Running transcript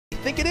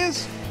think it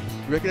is?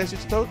 You recognize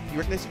its toe? You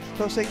recognize its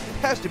toe? Say it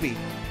has to be.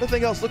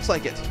 Nothing else looks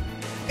like it.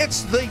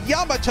 It's the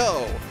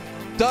Yamato!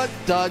 Dun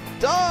dun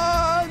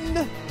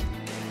dun!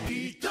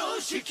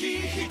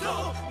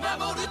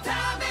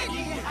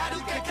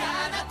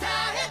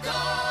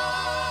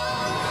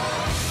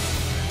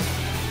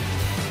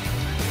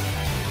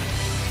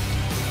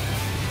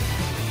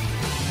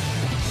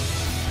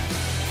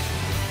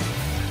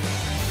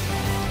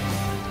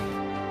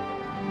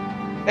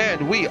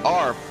 And we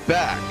are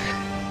back.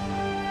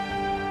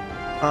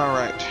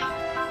 Alright.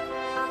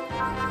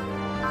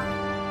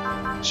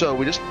 So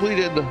we just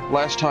completed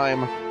last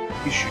time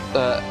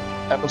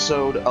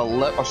episode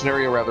 11, or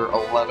scenario rather,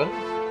 11.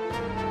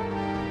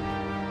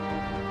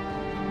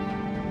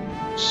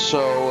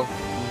 So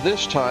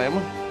this time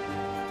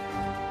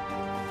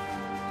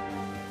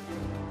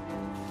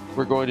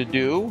we're going to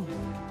do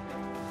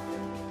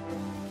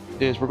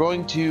is we're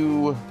going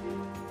to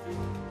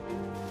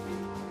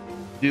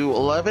do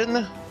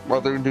 11,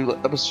 rather than do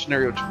episode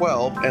scenario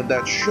 12, and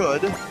that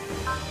should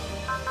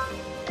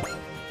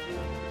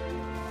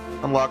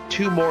unlock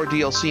 2 more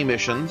DLC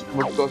missions.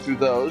 We'll go through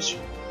those.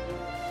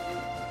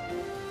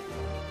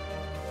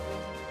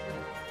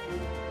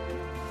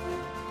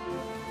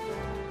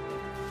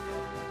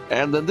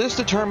 And then this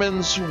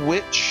determines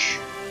which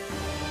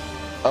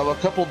of a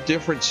couple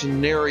different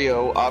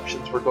scenario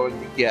options we're going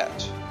to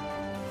get.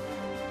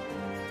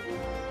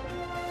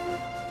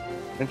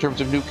 In terms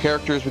of new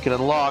characters we can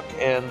unlock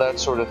and that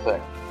sort of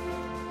thing.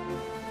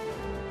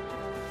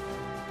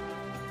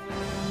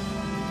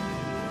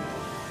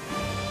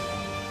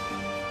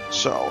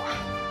 So,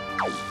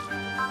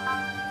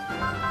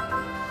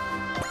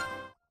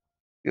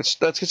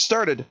 let's get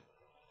started.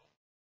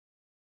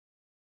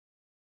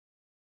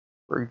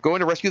 We're going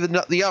to rescue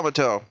the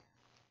Yamato.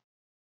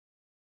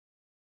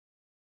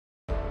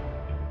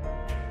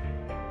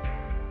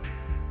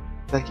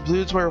 That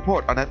concludes my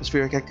report on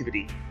atmospheric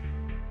activity.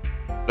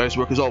 Nice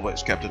work as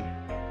always, Captain.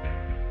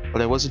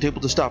 But I wasn't able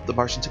to stop the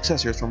Martian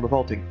successors from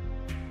revolting.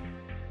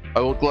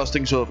 I won't gloss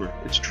things over.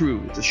 It's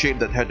true, it's a shame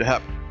that had to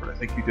happen, but I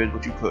think you did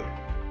what you could.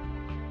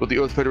 With the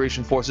Earth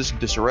Federation forces in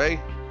disarray,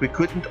 we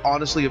couldn't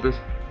honestly have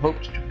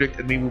hoped to predict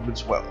enemy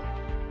movements well.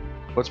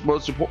 What's more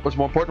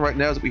important right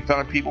now is that we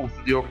found people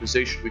within the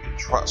organization we can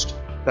trust.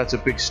 That's a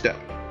big step.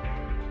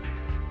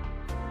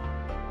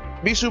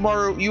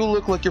 Misumaru, you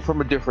look like you're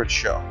from a different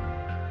show.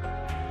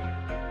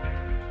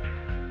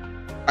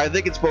 I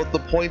think it's both the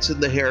points in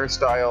the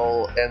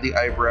hairstyle and the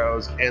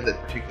eyebrows and that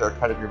particular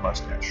cut of your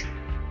mustache.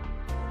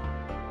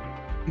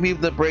 You mean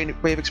the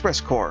Brave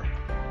Express Corps?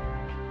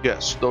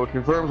 Yes, though it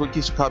confirms what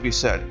Kisakabe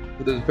said,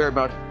 that there's a fair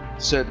amount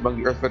said among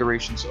the Earth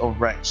Federation's own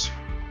ranks.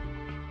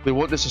 They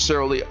won't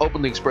necessarily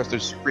openly express their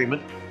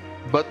disagreement,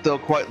 but they'll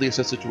quietly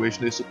assess the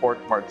situation they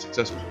support Martin's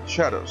successors in the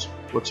shadows.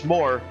 What's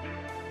more,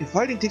 if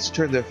fighting takes a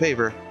turn in their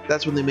favor,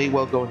 that's when they may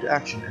well go into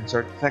action and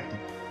start defecting.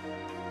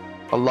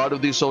 A lot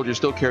of these soldiers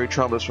still carry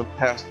traumas from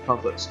past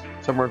conflicts.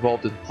 Some are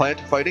involved in plant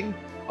fighting,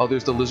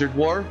 others the Lizard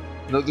War,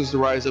 and others the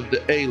rise of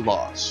the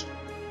A-Laws.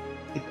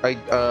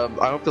 I'm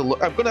gonna have to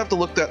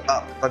look that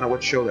up. I don't know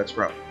what show that's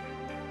from.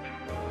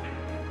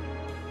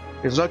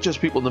 It's not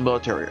just people in the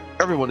military.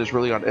 Everyone is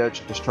really on edge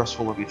and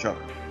distrustful of each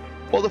other.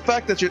 Well, the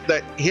fact that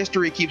that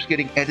history keeps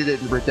getting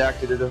edited and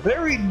redacted in a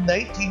very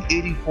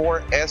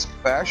 1984-esque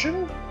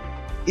fashion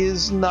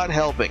is not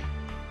helping.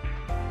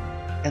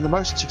 And the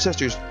Martian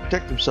successors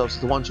protect themselves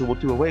as the ones who will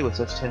do away with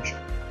such tension.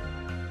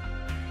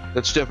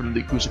 That's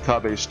definitely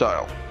Kusakabe's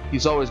style.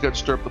 He's always got to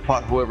stir up the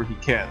pot however he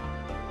can.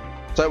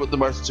 Side with the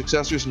Martian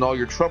successors and all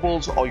your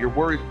troubles, all your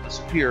worries will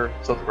disappear,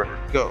 so the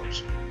rhetoric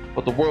goes.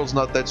 But the world's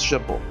not that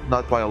simple,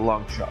 not by a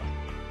long shot.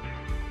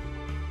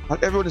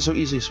 Not everyone is so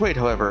easily swayed,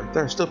 however.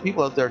 There are still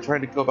people out there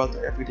trying to go about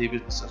their everyday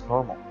business as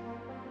normal.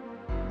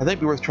 I think it'd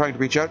be worth trying to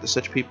reach out to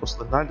such people so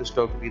the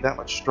Nondisco can be that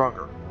much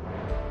stronger.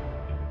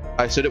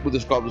 I said it when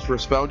this club was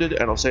first founded,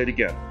 and I'll say it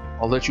again.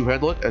 I'll let you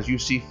handle it as you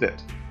see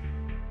fit.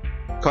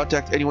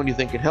 Contact anyone you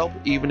think can help,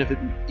 even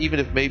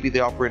if maybe they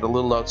operate a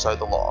little outside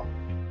the law.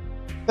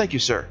 Thank you,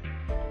 sir.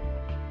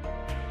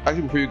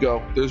 Actually, before you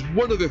go, there's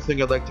one other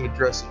thing I'd like to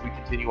address as we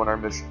continue on our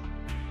mission.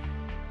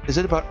 Is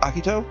it about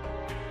Akito?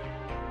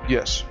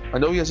 Yes, I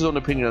know he has his own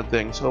opinion on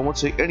things, so I won't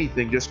say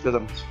anything just because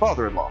I'm his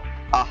father-in-law.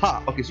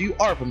 Aha! Okay, so you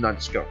are from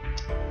Nondisco.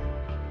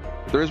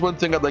 But there is one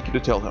thing I'd like you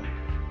to tell him.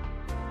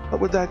 What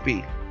would that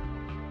be?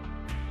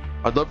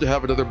 I'd love to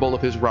have another bowl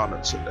of his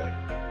ramen someday.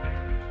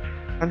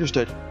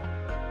 Understood.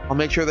 I'll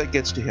make sure that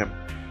gets to him.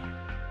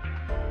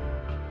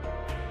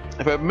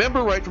 If I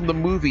remember right from the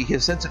movie,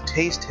 his sense of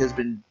taste has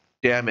been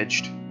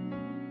damaged.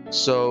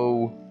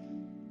 So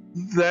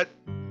that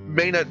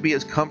may not be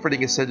as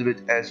comforting a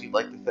sentiment as you'd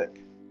like to think.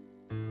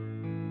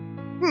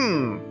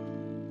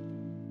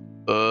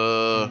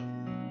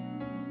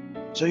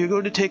 So you're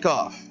going to take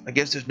off. I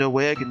guess there's no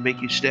way I can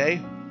make you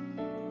stay?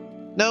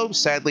 No,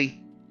 sadly.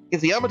 If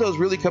the Yamato's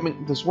really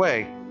coming this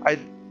way, I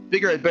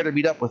figure I'd better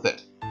meet up with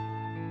it.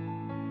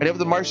 And if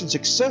the Martian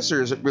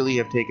successors really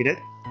have taken it,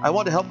 I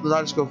want to help the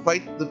Nondisco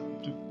fight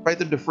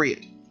them to free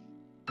it.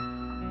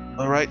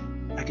 Alright,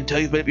 I can tell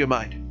you've made up your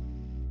mind.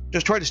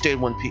 Just try to stay in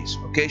one piece,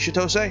 okay,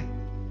 Chitose?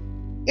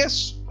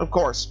 Yes, of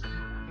course.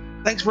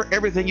 Thanks for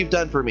everything you've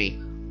done for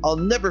me. I'll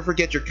never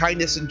forget your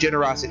kindness and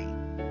generosity.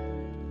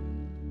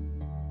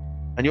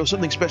 And you're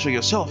something special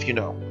yourself, you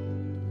know.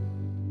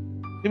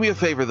 Do me a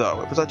favor,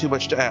 though, if it's not too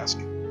much to ask.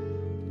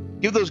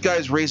 Give those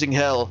guys raising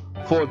hell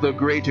for the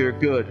greater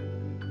good.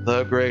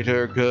 The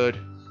greater good.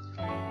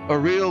 A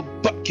real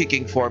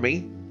butt-kicking for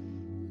me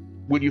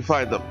when you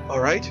find them,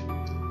 alright?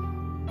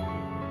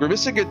 We're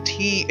missing a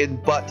T in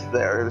butt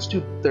there.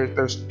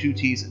 There's two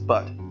T's in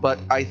butt. But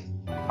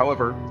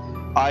however,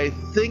 I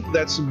think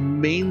that's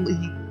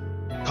mainly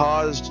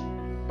caused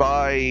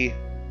by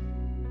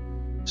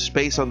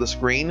space on the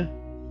screen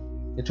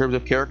in terms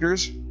of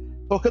characters.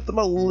 I'll cut them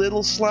a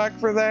little slack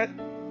for that.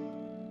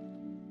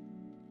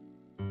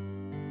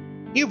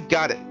 You've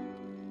got it.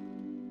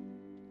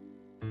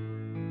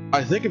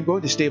 I think I'm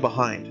going to stay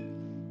behind.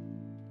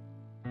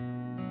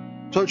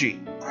 Toji,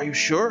 are you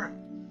sure?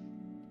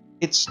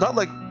 It's not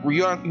like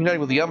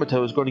reuniting with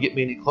Yamato is going to get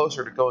me any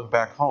closer to going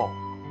back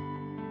home.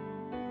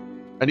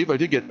 And if I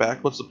did get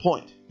back, what's the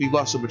point? We've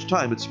lost so much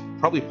time, it's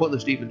probably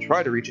pointless to even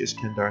try to reach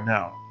Iskandar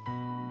now.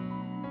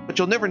 But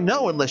you'll never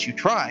know unless you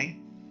try.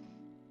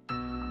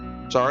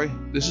 Sorry,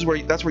 that's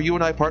where you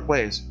and I part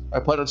ways. I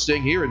plan on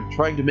staying here and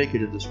trying to make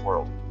it in this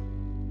world.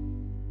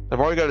 I've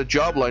already got a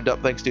job lined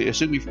up thanks to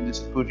Isumi from this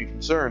Fuji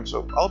concern,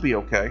 so I'll be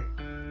okay.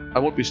 I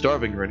won't be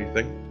starving or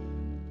anything.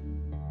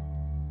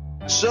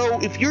 So,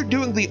 if you're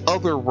doing the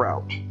other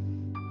route,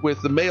 with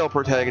the male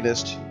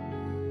protagonist,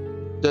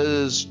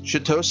 does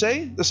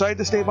Chitose decide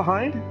to stay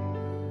behind?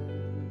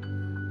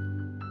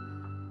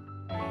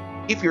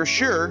 If you're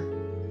sure...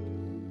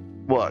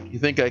 What, you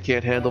think I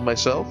can't handle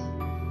myself?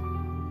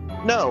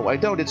 No, I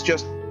don't, it's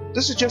just...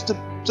 This is just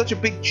such a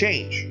big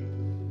change.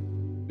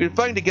 We've been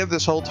fighting together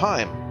this whole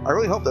time. I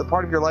really hope that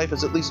part of your life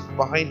is at least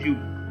behind you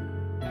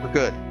for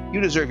good.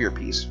 You deserve your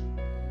peace.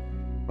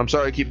 I'm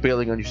sorry I keep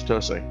bailing on you,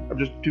 Chitose. I'm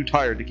just too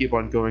tired to keep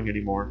on going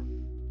anymore.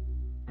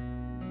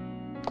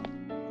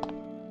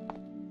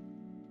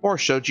 Poor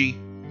Shoji.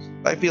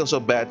 I feel so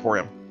bad for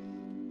him.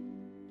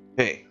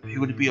 Hey, are you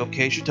going to be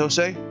okay,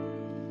 Chitose?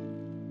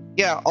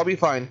 Yeah, I'll be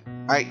fine.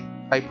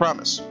 I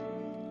promise.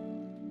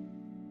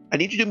 I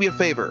need you to do me a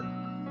favor,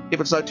 if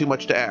it's not too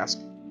much to ask.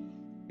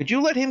 Could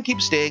you let him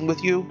keep staying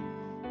with you?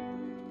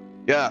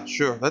 Yeah,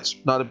 sure. That's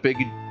not a big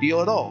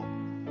deal at all.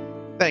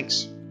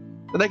 Thanks.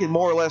 Then I can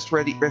more or less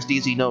rest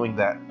easy knowing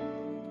that.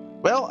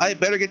 Well, I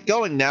better get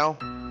going now.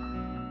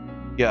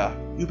 Yeah,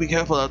 you be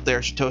careful out there,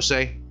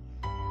 Chitose.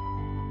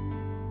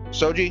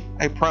 Soji,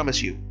 I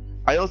promise you,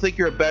 I don't think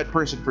you're a bad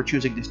person for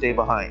choosing to stay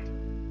behind.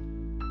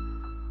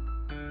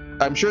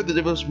 I'm sure that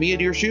if it was me in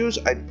your shoes,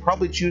 I'd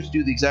probably choose to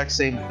do the exact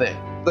same thing.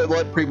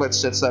 That pretty much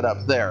sets that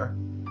up there.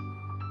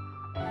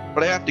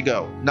 But I have to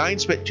go. Nine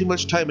spent too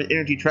much time and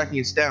energy tracking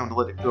us down to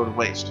let it go to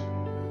waste.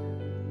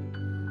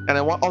 And I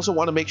also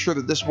want to make sure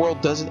that this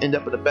world doesn't end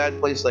up in a bad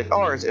place like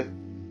ours if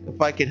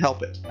I can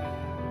help it.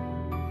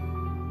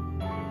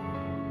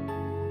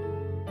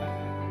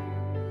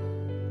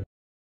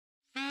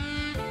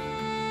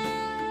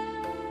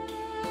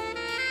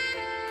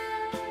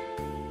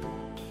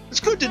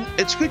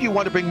 It's good you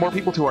want to bring more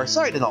people to our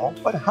side and all,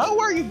 but how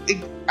are you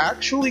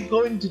actually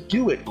going to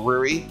do it,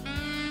 Ruri?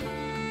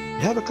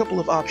 I have a couple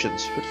of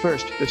options, but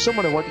first, there's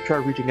someone I want to try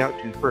reaching out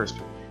to first.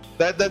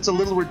 That's a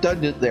little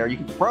redundant there. You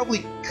can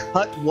probably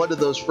cut one of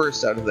those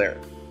first out of there.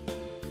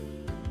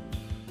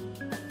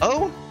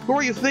 Oh? Who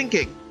are you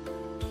thinking?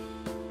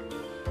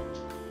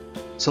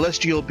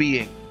 Celestial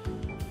being.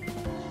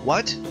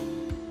 What?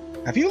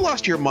 Have you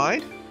lost your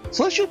mind?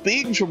 Celestial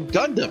beings from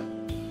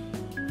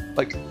Gundam.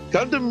 Like,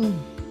 Gundam...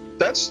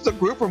 That's the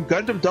group from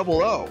Gundam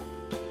 00.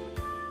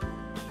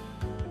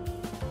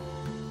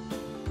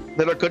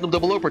 That our Gundam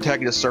 00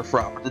 protagonists are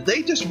from. Did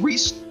they just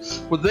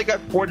when they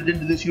got ported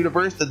into this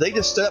universe, did they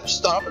just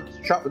stop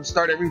and shop and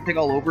start everything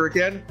all over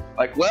again?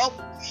 Like, well,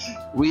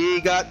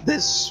 we got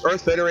this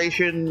Earth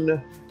Federation,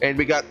 and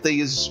we got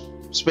these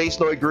Space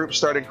Noid groups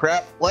starting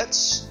crap.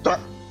 Let's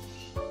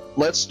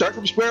start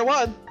from square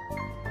one.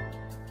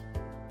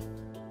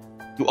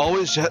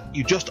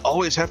 You just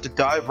always have to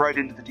dive right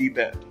into the deep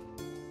end.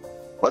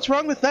 What's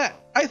wrong with that?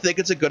 I think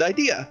it's a good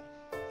idea.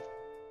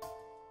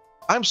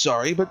 I'm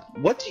sorry, but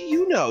what do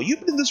you know?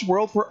 You've been in this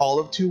world for all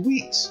of 2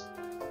 weeks.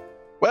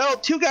 Well,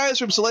 2 guys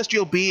from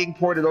Celestial Being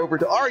ported over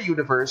to our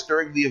universe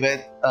during the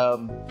event,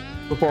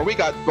 before we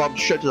got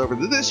shunted over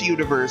to this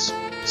universe,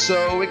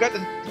 so we got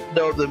to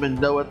know them and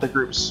know what the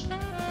group's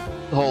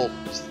whole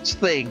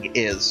thing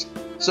is.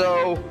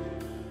 So,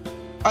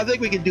 I think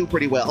we can do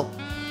pretty well.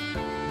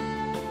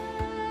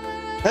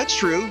 That's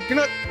true. You're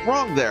not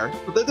wrong there,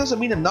 but that doesn't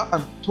mean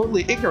I'm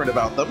totally ignorant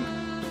about them.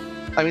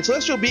 I mean,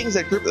 Celestial Being is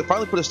that group that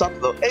finally put a stop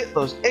to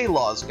those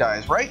A-Laws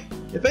guys, right?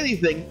 If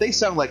anything, they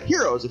sound like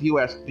heroes if you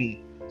ask me.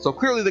 So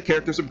clearly the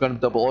characters from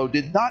Gundam 00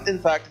 did not in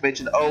fact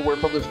mention, oh, we're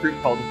from this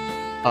group called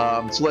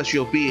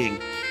Celestial Being.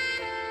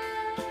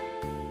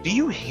 Do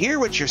you hear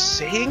what you're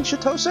saying,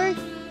 Chitose?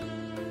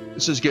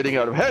 This is getting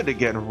out of hand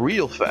again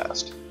real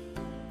fast.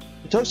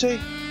 Chitose,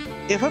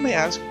 If I may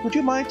ask, would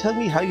you mind telling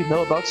me how you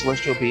know about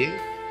Celestial Being?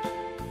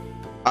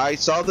 I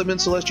saw them in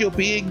Celestial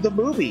Being, the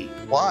movie.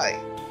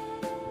 Why?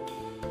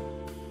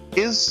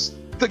 Is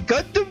the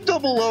Gundam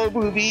 00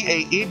 movie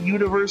a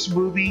in-universe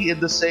movie in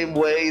the same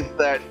way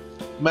that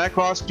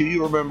Macross Do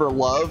You Remember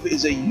Love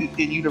is a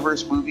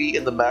in-universe movie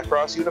in the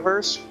Macross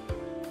universe?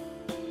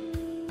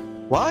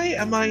 Why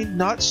am I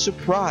not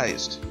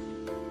surprised?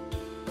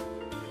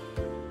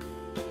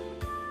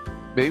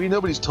 Maybe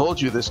nobody's told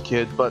you this,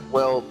 kid, but,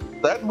 well,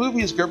 that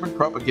movie is government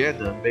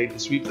propaganda made to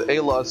sweep the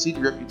A-Law's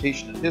senior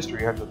reputation in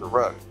history under the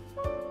rug.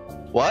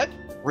 What?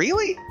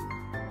 Really?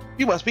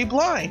 You must be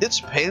blind. It's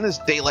plain as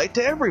daylight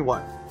to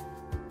everyone.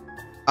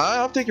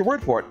 I'll take your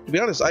word for it. To be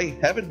honest, I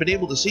haven't been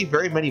able to see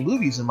very many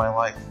movies in my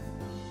life.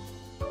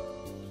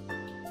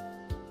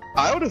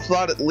 I would have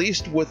thought, at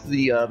least with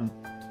the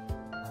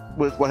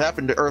with what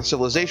happened to Earth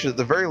civilization, at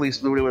the very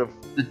least, we would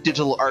have the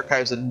digital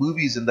archives and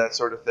movies and that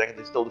sort of thing, and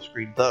they still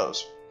screened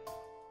those.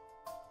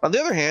 On the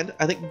other hand,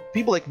 I think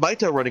people like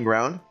Maito running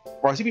around,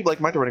 or I see people like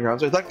Maito running around,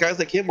 so I thought guys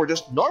like him were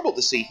just normal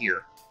to see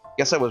here.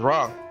 Guess I was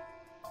wrong.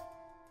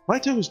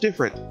 Maito is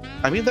different.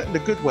 I mean that in a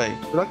good way,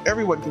 but not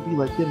everyone can be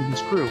like him and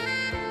his crew.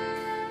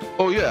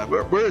 Oh yeah,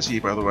 where is he,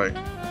 by the way?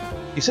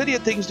 He said he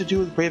had things to do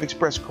with the Brave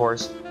Express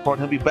course, and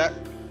he'll be back.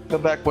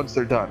 Come back once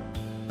they're done.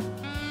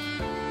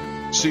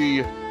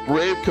 See,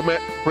 Brave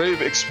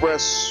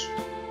Express.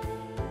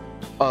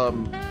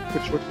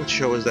 Which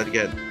show is that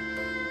again?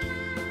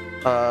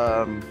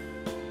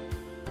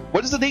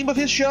 What is the name of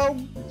his show?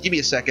 Give me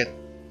a second.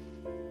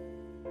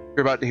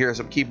 You're about to hear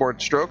some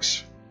keyboard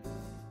strokes.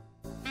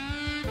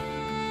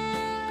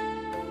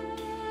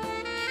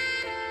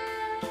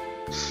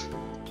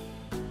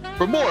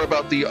 For more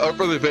about the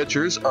further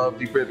adventures of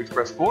the Brave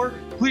Express 4,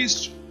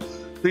 please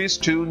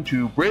tune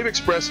to Brave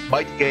Express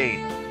Might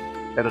Gain.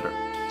 Editor.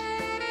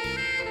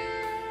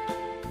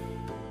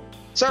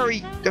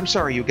 I'm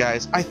sorry, you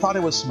guys. I thought I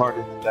was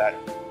smarter than that.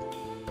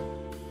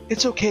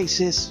 It's okay,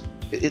 sis.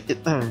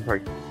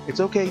 Sorry. It's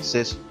okay,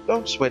 sis.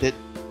 Don't sweat it.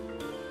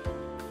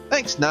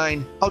 Thanks,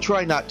 Nine. I'll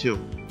try not to.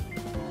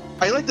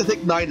 I like to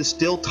think Nine is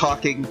still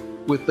talking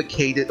with the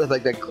cadence, with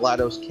like that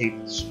GLaDOS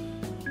cadence.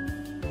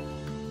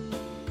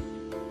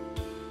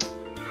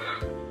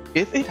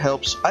 If it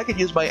helps, I could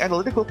use my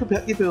analytical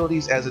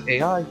capabilities as an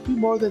AI to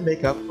more than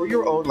make up for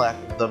your own lack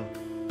of them.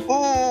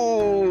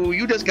 Oh,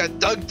 you just got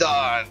dunked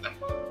on!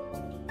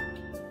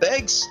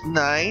 Thanks,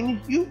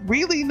 Nine. You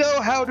really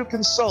know how to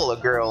console a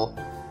girl.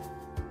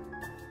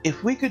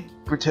 If we could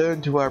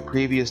return to our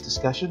previous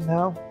discussion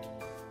now.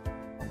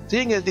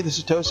 Seeing as neither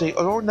Satose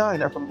or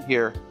Nine are from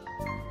here,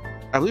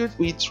 I believe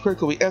it's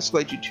critical we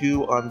escalate you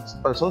two on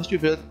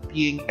Celestial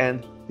Being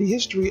and the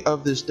history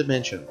of this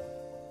dimension.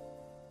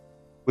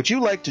 Would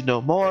you like to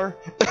know more?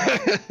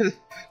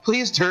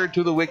 Please turn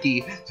to the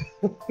wiki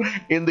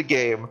in the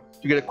game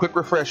to get a quick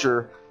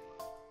refresher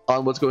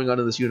on what's going on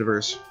in this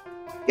universe.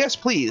 Yes,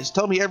 please,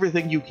 tell me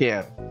everything you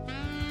can.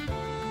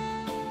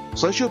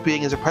 Celestial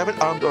Being is a private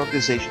armed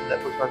organization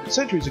that was founded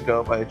centuries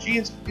ago by a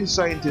genius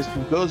scientist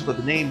who goes by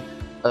the name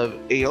of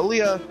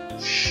Aeolia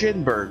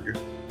Shinberg.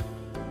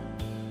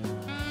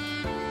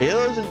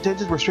 Aeolia's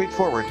intentions were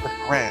straightforward but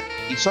grand.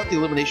 He sought the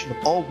elimination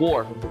of all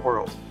war from the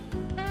world.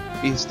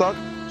 He sought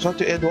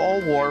to end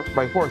all war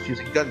by force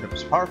using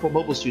Gundams, powerful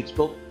mobile suits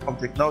built on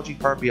technology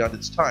far beyond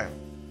its time.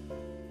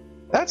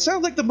 That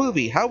sounds like the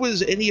movie. How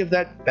was any of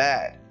that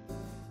bad?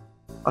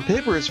 On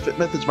paper, his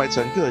methods might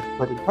sound good,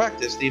 but in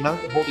practice, they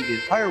amount to holding the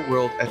entire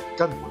world at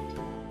gunpoint.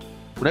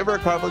 Whenever a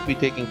conflict be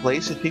taking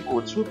place, his people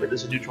would swoop in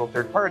as a neutral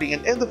third party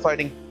and end the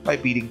fighting by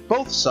beating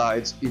both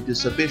sides into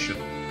submission.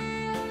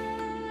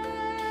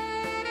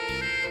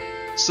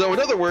 So in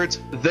other words,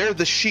 they're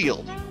the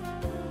shield.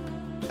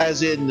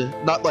 As in,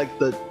 not like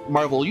the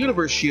Marvel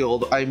Universe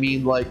shield, I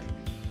mean like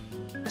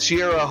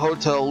Sierra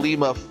Hotel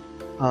Lima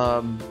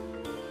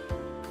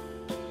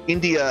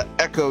India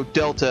Echo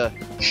Delta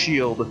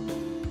shield.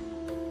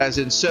 As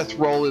in Seth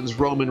Rollins,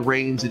 Roman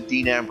Reigns, and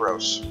Dean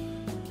Ambrose.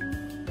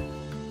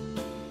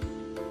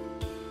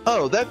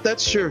 Oh,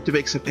 that's sure to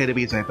make some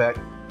enemies, I bet.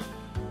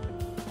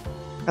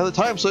 At the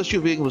time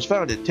Celestial Being was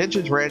founded,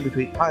 tensions ran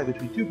high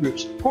between two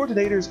groups,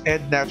 coordinators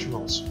and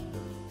naturals.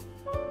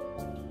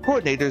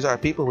 Coordinators are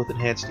people with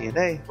enhanced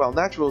DNA, while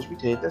naturals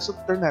retain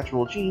their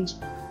natural genes.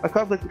 A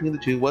conflict between the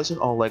two was in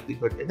all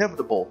likelihood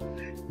inevitable.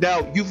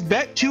 Now, you've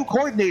met two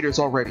coordinators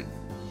already.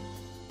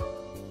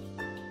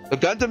 The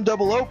Gundam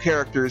 00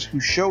 characters who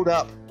showed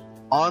up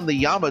on the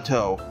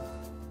Yamato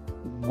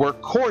were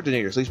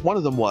coordinators, at least one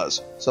of them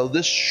was. So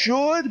this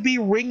should be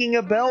ringing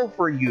a bell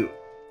for you.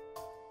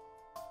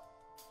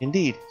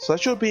 Indeed,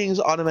 Celestial Being's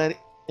automatic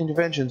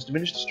interventions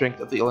diminished the strength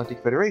of the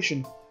Atlantic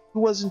Federation, who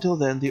was until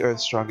then the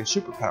Earth's strongest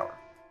superpower.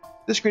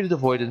 This created a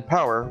void in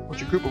power,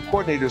 which a group of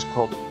coordinators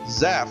called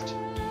ZAFT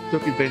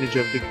took advantage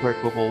of to declare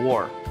global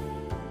war.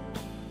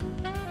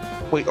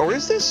 Wait, or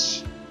is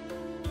this...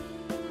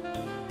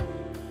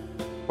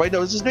 Wait,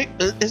 no, is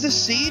this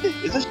Seed?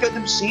 Is this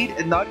Gundam Seed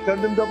and not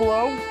Gundam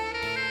 00?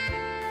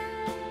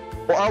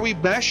 Or are we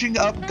mashing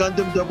up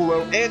Gundam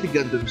 00 and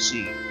Gundam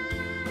Seed?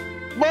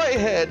 My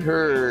head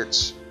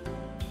hurts!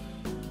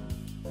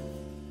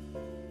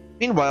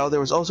 Meanwhile, there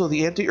was also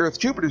the anti-Earth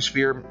Jupiter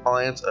Sphere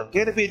alliance of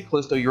Ganymede,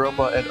 Callisto,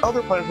 Europa, and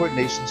other planetoid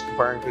nations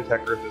conspiring to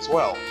attack Earth as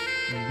well.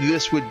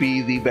 This would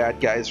be the bad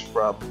guys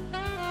from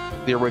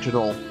the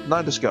original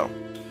Nondisco.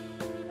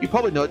 You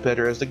probably know it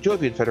better as the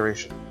Jovian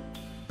Federation.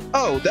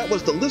 Oh, that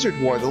was the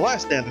Lizard War the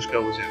last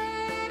Nondisco was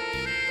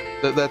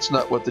in. That's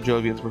not what the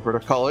Jovians prefer to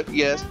call it,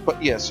 yes,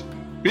 but yes.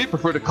 We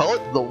prefer to call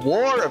it the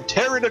War of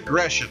Terran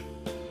Aggression.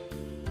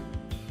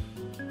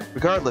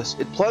 Regardless,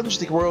 it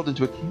plunged the world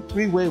into a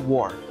three-way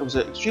war. It was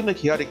an extremely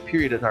chaotic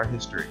period in our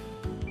history.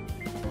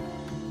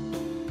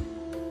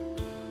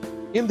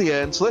 In the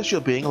end,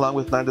 Celestial Being, along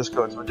with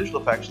Nondisco and some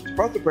additional factions,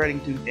 brought the branding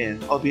to an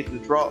end, albeit in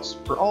the draws,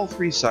 for all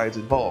three sides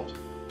involved.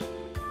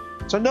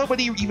 So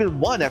nobody even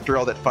won after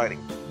all that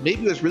fighting.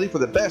 Maybe it was really for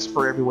the best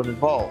for everyone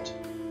involved.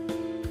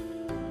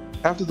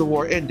 After the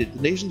war ended,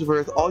 the nations of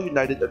Earth all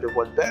united under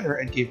one banner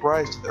and gave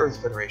rise to the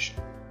Earth Federation.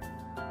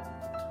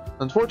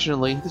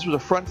 Unfortunately, this was a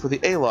front for the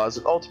Alas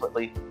and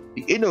ultimately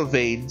the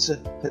Innovades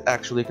that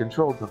actually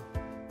controlled them.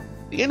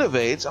 The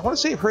Innovades, I want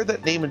to say I've heard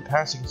that name in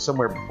passing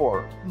somewhere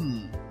before.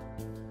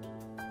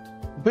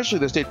 Officially,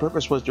 their state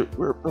purpose was to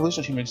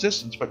revolutionise human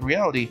existence, but in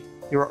reality,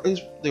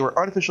 they were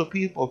artificial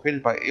people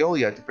created by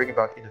Aeolia to bring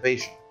about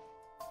innovation.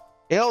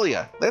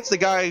 Aeolia, that's the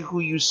guy who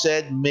you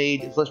said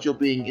made Celestial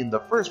Being in the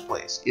first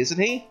place,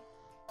 isn't he?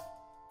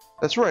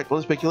 That's right, well,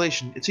 in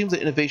speculation, it seems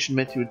that innovation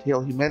meant to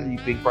entail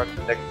humanity being brought to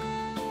the next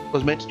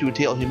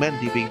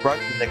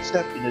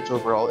step in its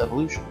overall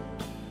evolution.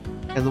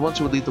 And the ones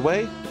who would lead the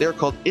way, they're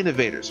called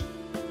innovators.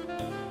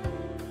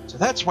 So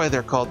that's why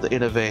they're called the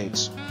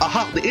Innovades.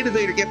 Aha! The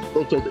Innovator, yep,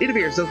 so the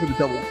Innovators, those were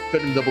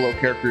the Double O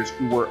characters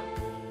who were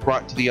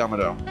brought to the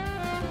Yamato.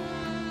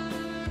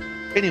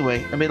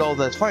 Anyway, amid all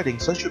that fighting,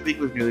 Celestial Being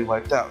was nearly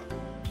wiped out.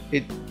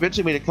 It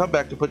eventually made a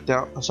comeback to put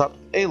down a stop to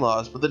the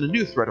Alas, but then a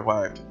new threat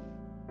arrived.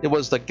 It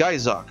was the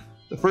Gaizok,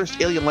 the first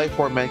alien life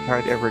form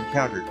mankind ever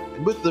encountered,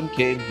 and with them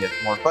came yet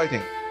more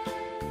fighting.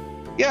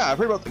 Yeah, I've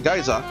heard about the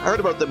Gaizok. I heard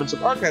about them in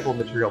some archival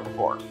material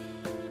before.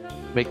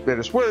 To make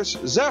matters worse,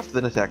 Zaft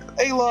then attacked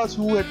the Alas,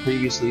 who had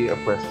previously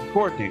oppressed the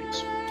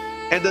coordinators.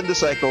 And then the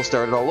cycle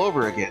started all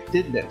over again,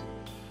 didn't it?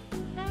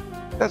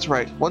 That's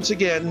right, once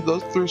again, though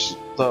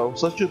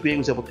Celestial Being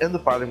was able to end the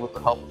fighting with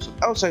the help of some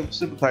outside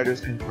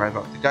sympathizers and drive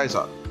out the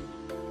Gaizok.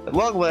 At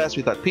long last,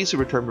 we thought peace would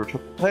return to our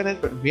triple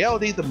planet, but in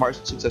reality, the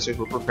Martian successors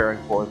were preparing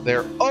for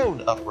their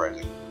own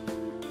uprising.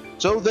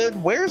 So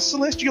then, where's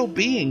Celestial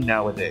Being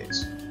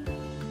nowadays?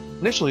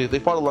 Initially, they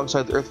fought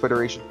alongside the Earth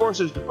Federation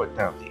forces to put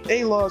down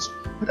the Alas,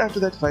 but after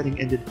that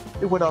fighting ended,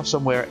 it went off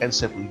somewhere and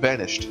simply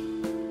vanished.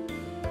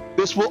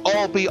 This will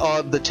all be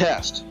on the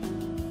test.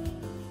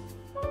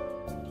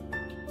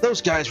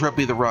 Those guys rubbed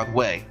me the wrong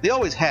way. They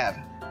always have,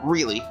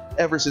 really,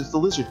 ever since the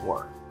Lizard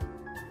War.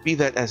 Be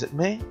that as it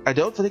may, I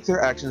don't think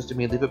their actions to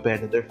mean they've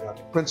abandoned their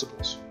founding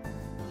principles.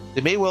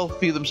 They may well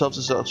view themselves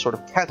as a sort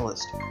of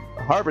catalyst,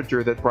 a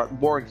harbinger that brought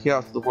war and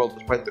chaos to the world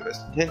despite their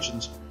best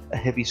intentions, a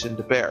heavy sin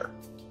to bear.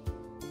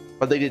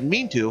 But they didn't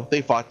mean to,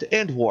 they fought to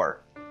end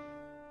war.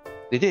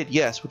 They did,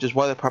 yes, which is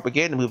why the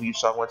propaganda movie you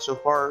saw went so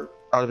far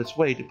out of its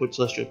way to put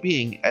Celestial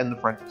Being in the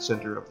front and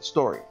center of the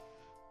story.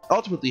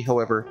 Ultimately,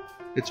 however,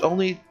 it's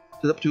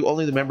up to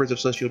only the members of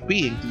Celestial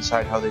Being to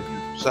decide how they view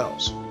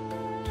themselves.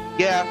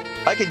 Yeah,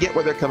 I can get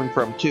where they're coming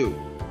from, too.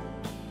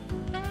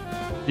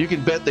 You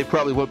can bet they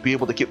probably won't be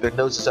able to keep their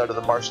noses out of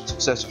the Martian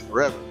successors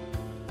forever.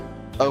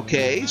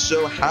 Okay,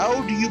 so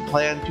how do you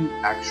plan to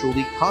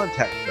actually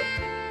contact them?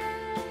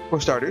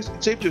 For starters,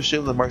 it's safe to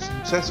assume the Martian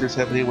successors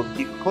have been able to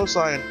keep a close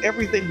eye on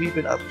everything we've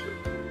been up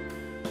to.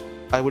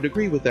 I would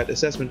agree with that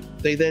assessment.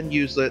 They then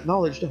use that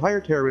knowledge to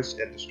hire terrorists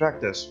and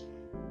distract us.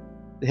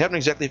 They haven't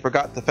exactly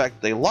forgotten the fact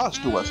that they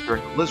lost to us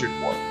during the Lizard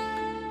War.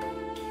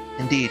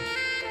 Indeed,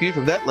 viewed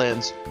from that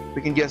lens,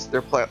 we can guess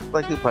they're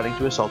likely planning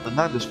to assault the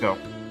Nondisco.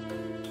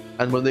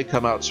 And when they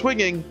come out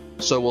swinging,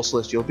 so will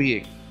Celestial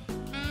Being.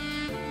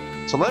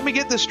 So let me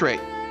get this straight.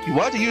 You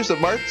want to use the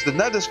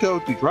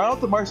Nondisco to draw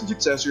out the Martian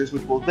successors,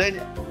 which will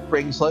then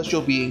bring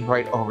Celestial Being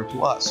right over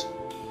to us.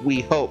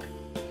 We hope.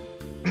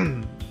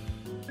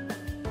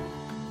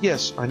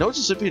 Yes, I know it's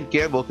a significant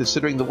gamble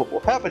considering that what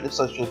will happen if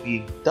Celestial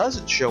Being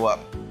doesn't show up,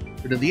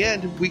 but in the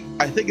end,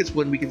 I think it's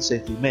one we can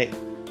safely make.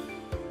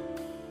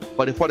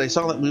 But if what I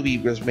saw in that movie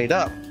was made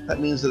up, that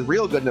means that the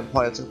real Gundam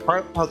planets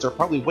are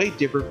probably way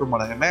different from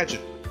what I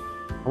imagined.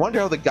 I wonder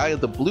how the guy in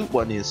the blue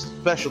one is,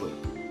 especially.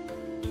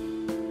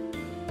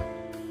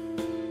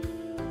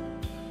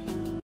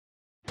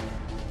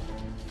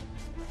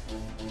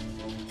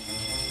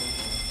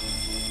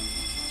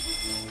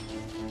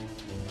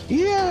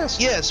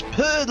 Yes,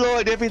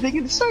 purloin everything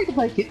in sight,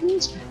 my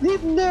kittens.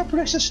 Leave no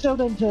precious stone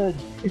unturned.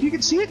 If you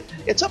can see it,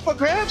 it's up for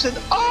grabs and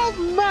all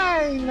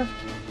mine!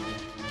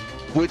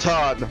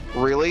 Wutan,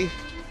 really?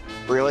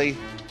 Really?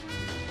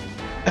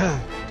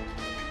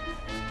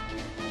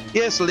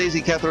 Yes,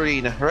 lazy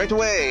Catherine, right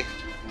away.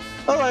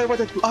 Oh, I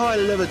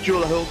love a good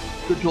jewel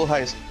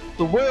heist.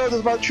 The world is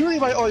about truly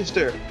my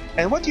oyster.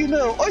 And what do you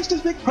know?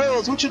 Oysters make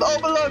pearls, which should all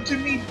belong to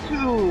me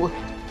too.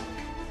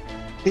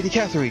 Lady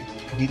Catherine,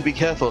 you need to be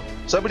careful.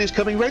 Somebody's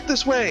coming right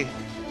this way.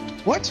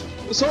 What?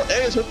 The soul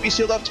areas would be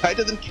sealed up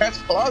tighter than cat's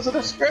claws at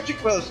a scratching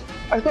post.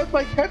 I thought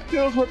my cat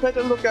girls were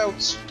better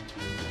lookouts.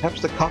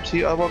 Perhaps the cops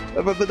here are more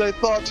clever than I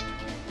thought.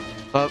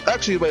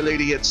 Actually, my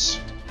lady,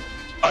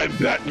 I'm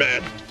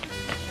Batman.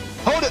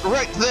 Hold it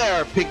right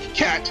there, pink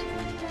cat.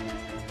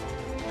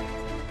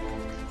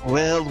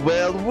 Well,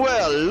 well,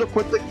 well, look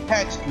what the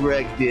cat's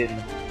dragged in.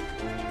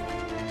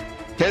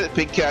 Get it,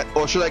 pink cat,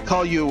 or should I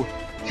call you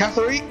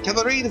Catherine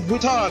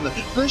Vuitton,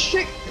 the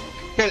shape...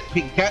 Get it,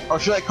 pink cat, or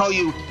should I call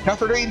you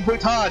Catherine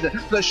Vuitton,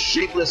 the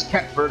shapeless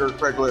cat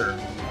burglar?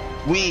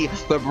 We,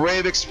 the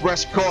Brave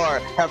Express Corps,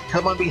 have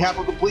come on behalf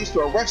of the police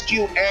to arrest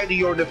you and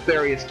your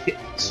nefarious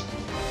kittens.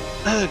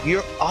 Ugh,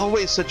 you're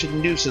always such a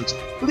nuisance.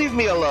 Leave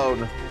me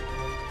alone.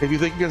 If you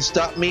think you can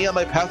stop me on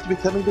my path to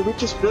becoming the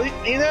richest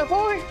billionaire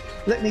boy,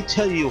 let me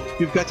tell you,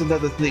 you've got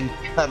another thing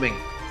coming.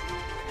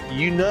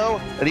 You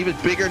know, an even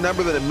bigger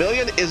number than 1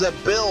 million is a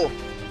bill.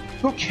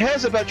 Who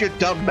cares about your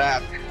dumb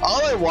math?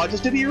 All I want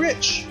is to be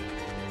rich.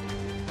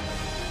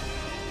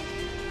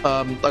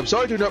 I'm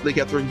sorry to interrupt,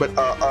 Catherine, but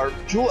our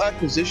jewel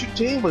acquisition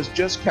team was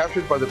just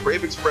captured by the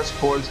Brave Express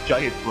Corps'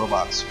 giant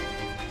robots.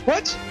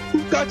 What?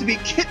 You've got to be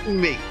kidding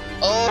me!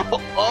 Oh,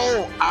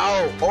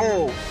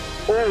 ow,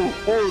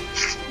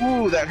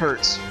 ooh, that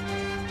hurts.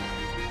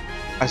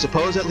 I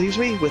suppose that leaves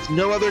me with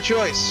no other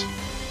choice.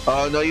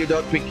 Oh, no you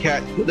don't, big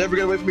cat. You'll never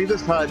get away from me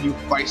this time, you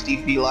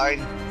feisty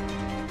feline.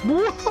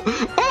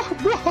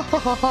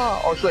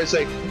 Or should I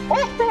say...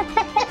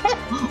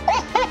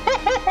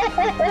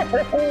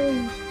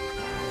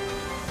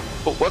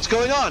 What's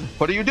going on?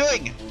 What are you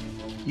doing?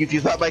 If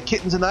you thought my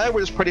kittens and I were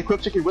just pretty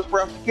quick to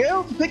whisper off the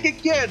gale, think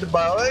again,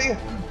 boy.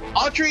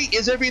 Audrey,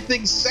 is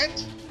everything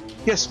set?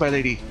 Yes, my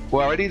lady.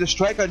 We're ready to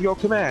strike on your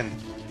command.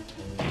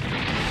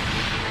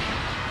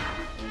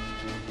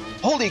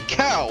 Holy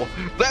cow!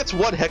 That's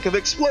one heck of an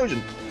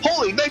explosion!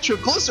 Holy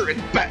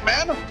nitroglycerin,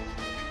 Batman!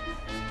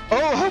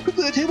 Oh, how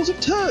quickly the tables have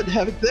turned,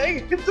 haven't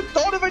they? It's the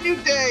dawn of a new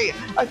day!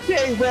 A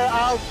day where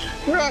I'll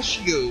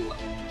crush you!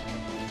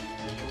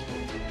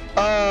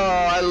 Oh,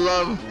 I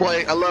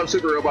love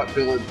Super Robot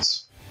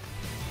villains.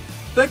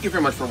 Thank you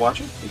very much for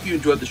watching. If you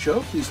enjoyed the show,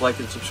 please like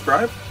and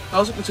subscribe.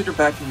 Also consider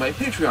backing my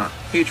Patreon.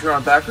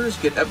 Patreon backers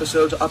get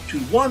episodes up to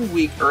 1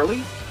 week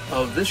early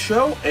of this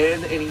show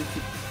and any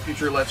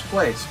future Let's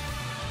Plays.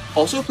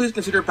 Also, please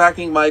consider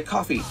backing my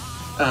Ko-fi.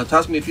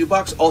 Toss me a few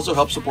bucks, also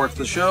helps support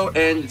the show,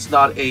 and it's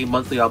not a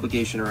monthly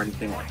obligation or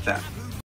anything like that.